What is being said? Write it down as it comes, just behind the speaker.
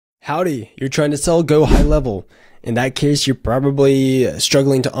Howdy, you're trying to sell Go High Level. In that case, you're probably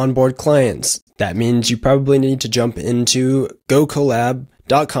struggling to onboard clients. That means you probably need to jump into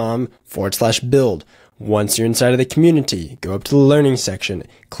gocollab.com/build. Once you're inside of the community, go up to the learning section,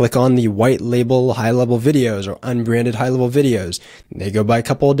 click on the Whitelabel high-level videos or unbranded high-level videos. They go by a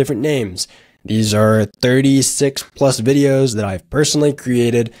couple of different names. These are 36 plus videos that I've personally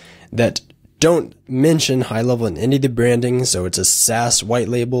created that don't mention high level in any of the branding, so it's a SaaS white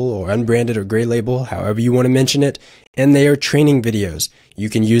label or unbranded or gray label, however you want to mention it, and they are training videos. You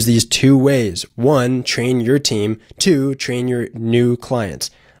can use these two ways. One, train your team. Two, train your new clients.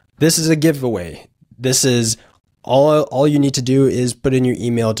 This is a giveaway. This is all you need to do is put in your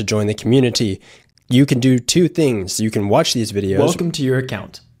email to join the community. You can do two things. You can watch these videos. Welcome to your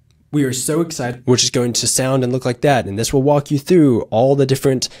account. We are so excited. Which is going to sound and look like that. And this will walk you through all the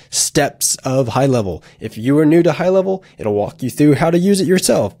different steps of high level. If you are new to high level, it'll walk you through how to use it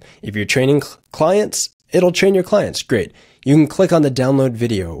yourself. If you're training clients, it'll train your clients. Great. You can click on the download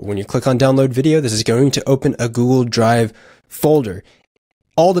video. When you click on download video, this is going to open a Google Drive folder.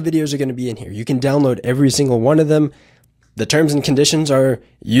 All the videos are going to be in here. You can download every single one of them. The terms and conditions are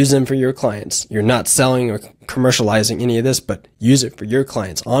use them for your clients. You're not selling or commercializing any of this, but use it for your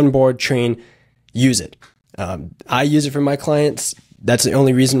clients. Onboard, train, use it. I use it for my clients. That's the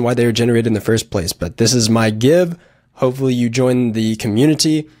only reason why they were generated in the first place. But this is my give. Hopefully you join the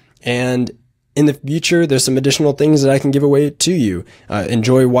community. And in the future, there's some additional things that I can give away to you.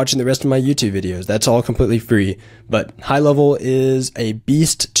 Enjoy watching the rest of my YouTube videos. That's all completely free. But high level is a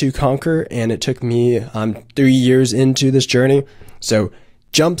beast to conquer, and it took me 3 years into this journey. So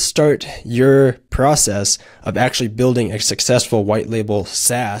jumpstart your process of actually building a successful white label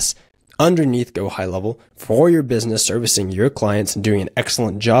SaaS underneath Go High Level for your business, servicing your clients and doing an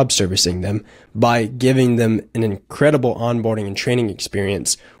excellent job servicing them by giving them an incredible onboarding and training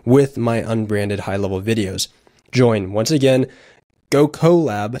experience with my unbranded high level videos. Join once again,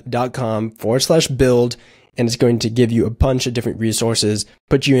 gocollab.com/build, and it's going to give you a bunch of different resources,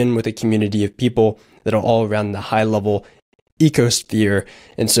 put you in with a community of people that are all around the high level ecosphere.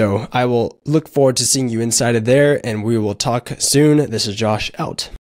 And so I will look forward to seeing you inside of there, and we will talk soon. This is Josh out.